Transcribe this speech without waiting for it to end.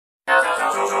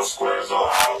No squares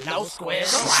allowed. No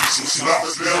squares allowed.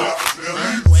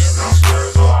 No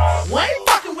We ain't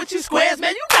fucking with you squares,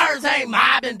 man. You nerds ain't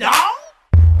mobbing, dawg.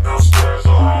 squares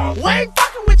allowed. We ain't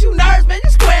fucking with you nerds, man. You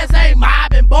squares ain't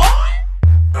mobbing, boy.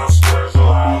 No squares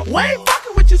allowed. We ain't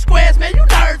fucking with you squares, man. You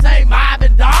nerds ain't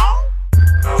mobbing, dawg.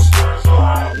 No squares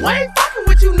allowed. We ain't fucking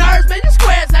with you nerds, man. You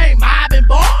squares ain't mobbing,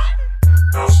 boy.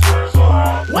 No squares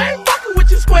allowed. We ain't fucking with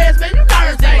you squares, man. You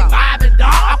nerds ain't mobbing, dawg.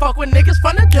 I fuck with niggas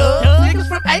from the dub, niggas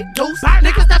from 8 Deuce,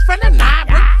 niggas that's from the 9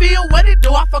 Brickfield. What it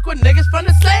do? I fuck with niggas from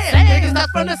the 7, niggas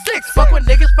that's from the 6. Fuck with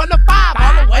niggas from the 5,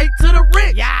 all the way to the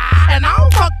rich. And I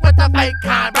don't fuck with the fake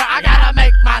kind, bruh. I gotta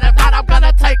make mine. If not, I'm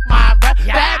gonna take mine, bruh.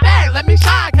 Bad bag, let me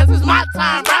shine, cause it's my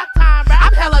time, bruh.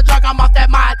 I'm hella drunk, I'm off that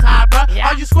my time, bruh.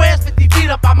 All you squares 50 feet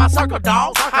up on my circle,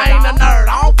 dog. I ain't a nerd,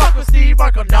 I don't fuck with Steve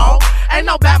Urkel, dog. Ain't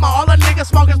no Batman, all the niggas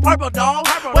smoke is purple, dog.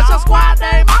 What's your squad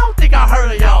name? I don't think I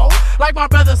heard of y'all. Like my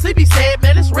brother CB said,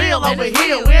 man, it's real over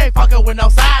here. We ain't fucking with no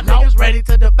side niggas, ready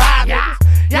to divide niggas.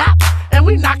 Yeah, and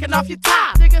we knocking off your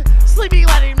top, nigga. Sleepy,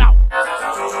 let him know.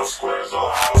 No squares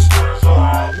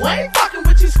allowed. We ain't fucking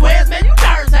with you squares, man. You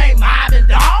nerds ain't mobbing,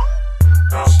 dawg.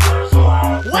 No squares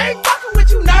allowed. We ain't fucking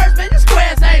with you nerds, man. You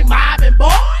squares ain't mobbing, boy.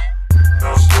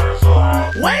 No squares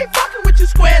allowed. We ain't fucking with you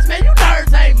squares, man. You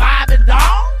nerds ain't mobbing,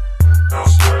 dawg. No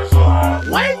squares allowed.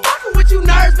 We ain't fucking with you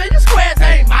nerds, man. You squares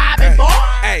ain't mobbing, boy.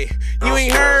 Hey, you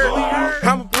ain't heard?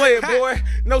 I'm a player, boy.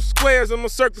 No squares, I'ma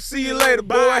circle, see you later,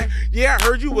 boy. Yeah, I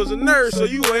heard you was a nerd, so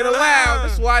you ain't allowed.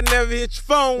 That's why I never hit your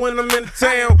phone when I'm in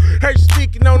town. Heard you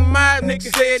speaking on the mic,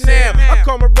 nigga, say it now. I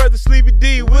call my brother Sleepy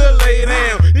D, we'll lay it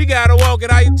down. You gotta walk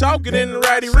it how you talking in the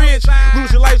righty wrench.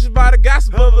 Lose your life just by the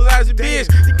gossip of a lousy bitch.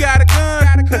 You got a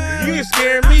gun, you ain't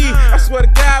scaring me. I swear to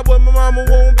God, what my mama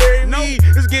won't bury me.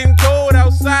 It's getting cold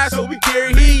outside, so we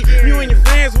carry heat. You and your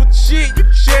friends with the shit, you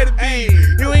can share the beat.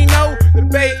 You ain't know the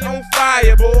bait on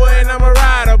fire, boy, and I'm a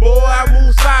rider, boy. I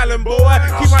move silent, boy.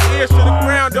 Keep my ears to the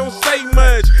ground, don't say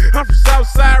much. I'm from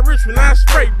Southside Richmond, I'm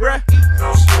straight, bruh.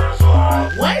 No squares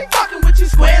allowed. We ain't fucking with you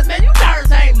squares, man. You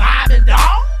nerds ain't mobbing,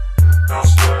 dawg. No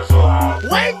squares allowed.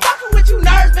 We ain't fucking with you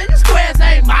nerds, man. You squares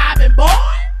ain't mobbing, boy.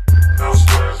 No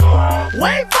squares allowed. We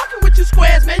ain't fucking with you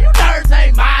squares, man. You nerds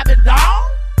ain't mobbing, dawg.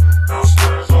 No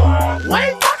squares allowed. We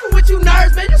ain't fucking with you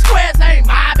nerds, man. You squares ain't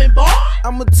mobbing, boy.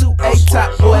 I'm a 2A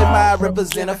top boy, my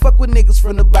representer. Fuck with niggas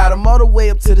from the bottom all the way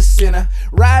up to the center.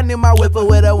 Riding in my whipper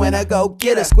with a winner, go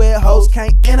get her. Square hoes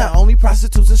can't enter, only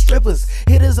prostitutes and strippers.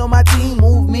 Hitters on my team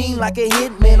move mean like a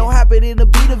hitman. Don't hop it in a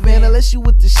Beeda van unless you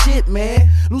with the shit, man.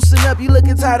 Loosen up, you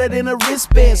looking tighter than a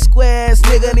wristband. Square ass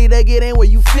nigga need to get in where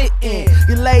you fit in.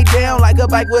 You lay down like a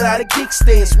bike without a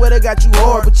kickstand. Sweater got you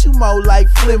hard, but you more like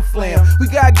flim flam. We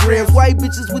got grams, white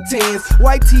bitches with tans,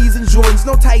 white tees and Jordans,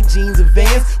 no tight jeans and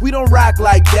Vans. We don't rock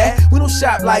like that, we don't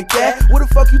shop like that. What the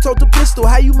fuck you told the pistol?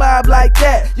 How you mob like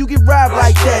that? You get robbed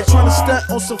like that. Tryna stunt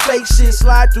on some fake shit,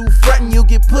 slide through front and you'll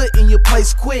get put in your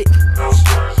place quick. No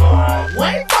squares allowed. We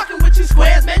ain't fucking with you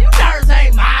squares, man. You nerds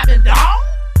ain't mobbing, dawg.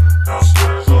 No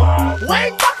squares allowed. We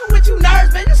ain't fucking with you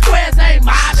nerds, man. You squares ain't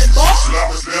mobbing, boy.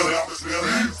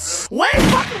 We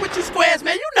ain't fucking with you squares,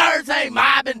 man. You nerds ain't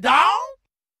mobbing, dawg.